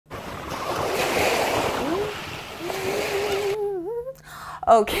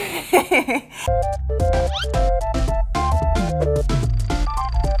Okay.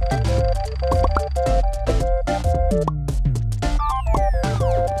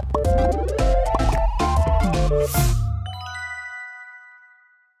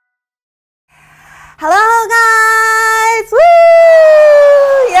 Hello guys! Woo!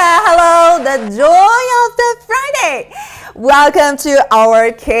 Yeah, hello, the joy of the Friday! Welcome to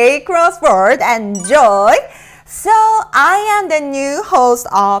our K-crossword and joy. So, I am the new host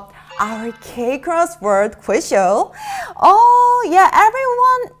of our K-crossword Quiz Show. Oh, yeah,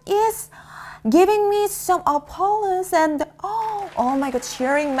 everyone is giving me some applause and oh my god,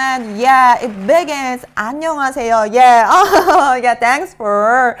 cheering man. Yeah, it begins. 안녕하세요. Yeah, yeah, thanks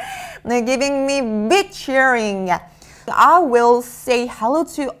for giving me big cheering. I will say hello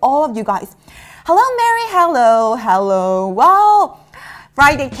to all of you guys. Hello, Mary. Hello, hello. Wow,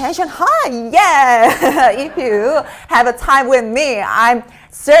 Friday tension high. Yeah, if you have a time with me, I'm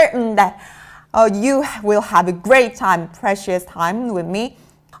certain that you will have a great time, precious time with me.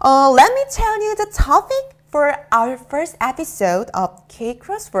 Let me tell you the topic for our first episode of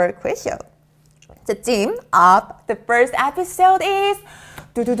K-crossword Quiz Show. The theme of the first episode is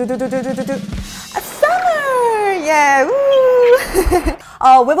summer! Yeah,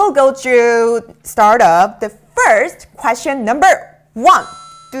 woo! We will go through start up the first question number 1.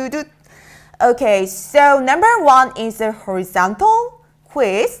 Okay, so number 1 is a horizontal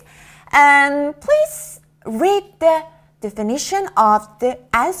quiz, and please read the definition of the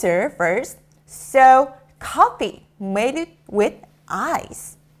answer first. So, coffee made with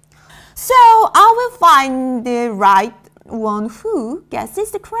ice. So, I will find the right one who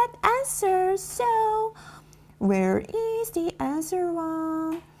guesses the correct answer. So, where is the answer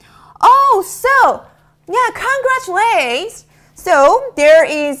one? Oh, so, yeah, congratulations. So, there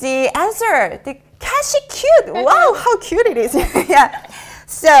is the answer. The Kashi cute. Wow, how cute it is. Yeah.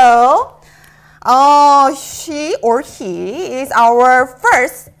 So, she or he is our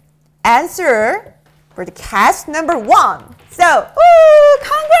first answer for the cast number 1. So, woo,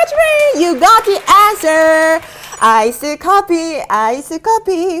 congratulations, you got the answer. Ice coffee,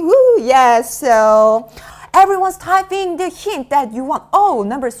 woo, yes. So, everyone's typing the hint that you want. Oh,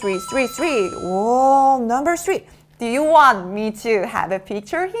 number 3. Oh, number 3. Do you want me to have a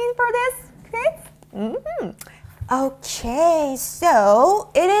picture hint for this? Okay. Okay, so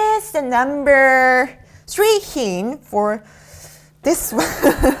it is the number 3 hint for this one.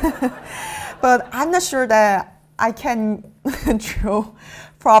 But I'm not sure that I can draw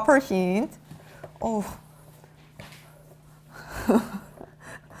proper hint. Oh.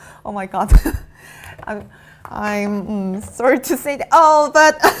 Oh my god. I'm sorry to say that. Oh,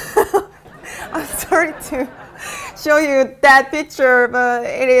 but I'm sorry to show you that picture, but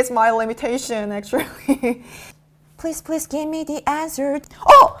it is my limitation actually. Please give me the answer.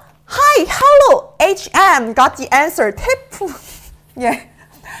 Oh, hi, hello, HM got the answer.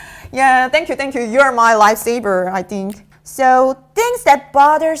 Yeah, thank you. You're my lifesaver, I think. So things that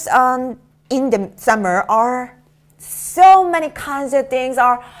bothers in the summer are so many kinds of things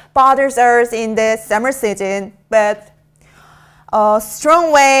bothers us in the summer season, but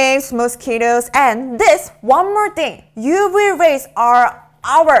strong waves, mosquitoes, and this one more thing, UV rays are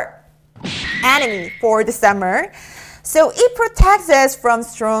our enemy for the summer. So it protects us from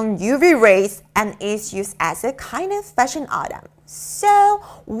strong UV rays and is used as a kind of fashion item. So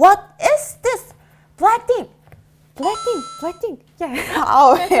what is this black thing? Yeah.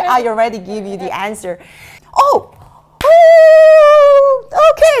 Oh, I already give you the answer. Oh,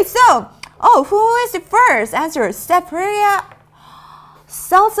 okay. So, who is the first answer? Sephiria.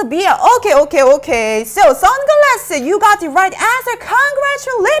 Salsabia. Okay. So, sunglasses, you got the right answer.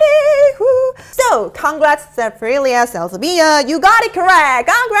 Congratulations. Woo. So, congrats, Sephiria, Salsabia. You got it correct.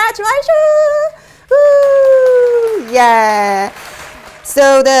 Congratulations. Woo. Yeah.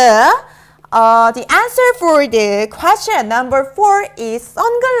 So, the answer for the question number 4 is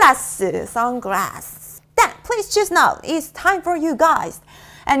sunglasses. Then, please choose now. It's time for you guys.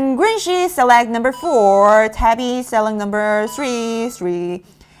 And Grinchy select number 4, Tabby select number 3,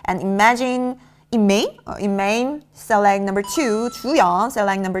 and Imain select number 2, Chuyeon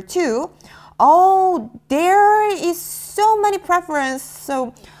select number 2. Oh, there is so many preference.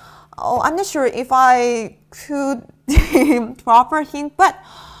 So, I'm not sure if I could proper hint, but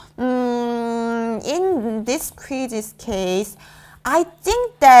in this quiz's case, I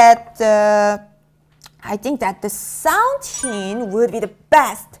think that the sound hint would be the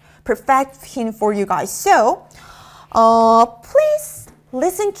best perfect hint for you guys. So, please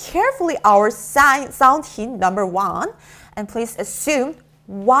listen carefully our sound hint number 1, and please assume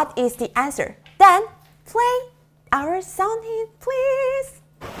what is the answer. Then play our sound hit, please.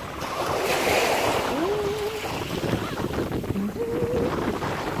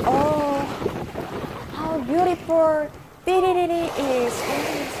 Oh, how beautiful it is.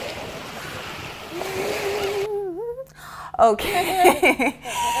 Okay.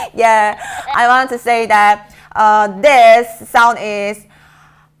 Yeah, I want to say that this sound is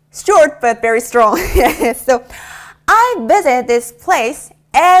short but very strong. So I visit this place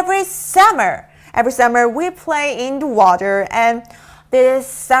every summer. Every summer we play in the water, and this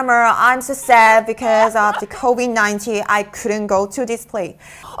summer I'm so sad because of the COVID-19. I couldn't go to this place.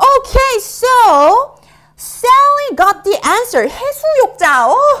 Okay, so Sally got the answer.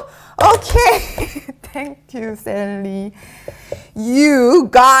 해수욕장. Oh, okay. Thank you, Sally. You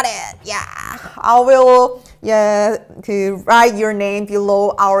got it. Yeah, I will write your name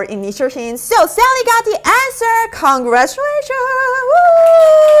below our initial hint. So Sally got the answer. Congratulations.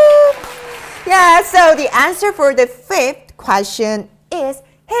 Woo! Yeah, so the answer for the fifth question is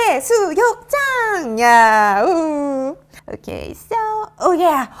해수욕장. Yeah. Ooh. Okay, so oh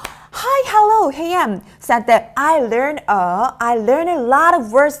yeah. Hi, hello, hey, said that I learned a lot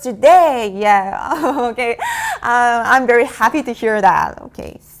of words today. Yeah, okay. I'm very happy to hear that.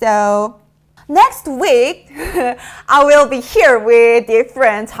 Okay, so next week, I will be here with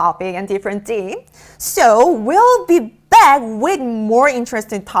different topic and different theme. So we'll be back with more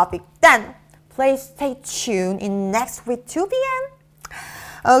interesting topic. Then please stay tuned in next week 2 p.m.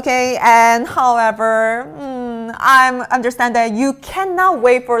 Okay, and however, I understand that you cannot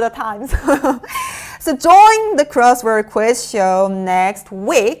wait for the time. So join the Crossword Quiz Show next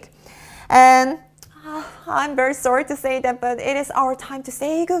week. And I'm very sorry to say that, but it is our time to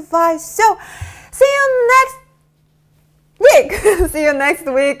say goodbye. So see you next week. See you next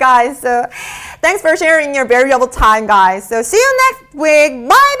week, guys. So thanks for sharing your valuable time, guys. So see you next week.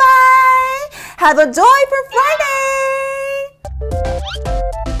 Bye-bye. Have a joyful Friday.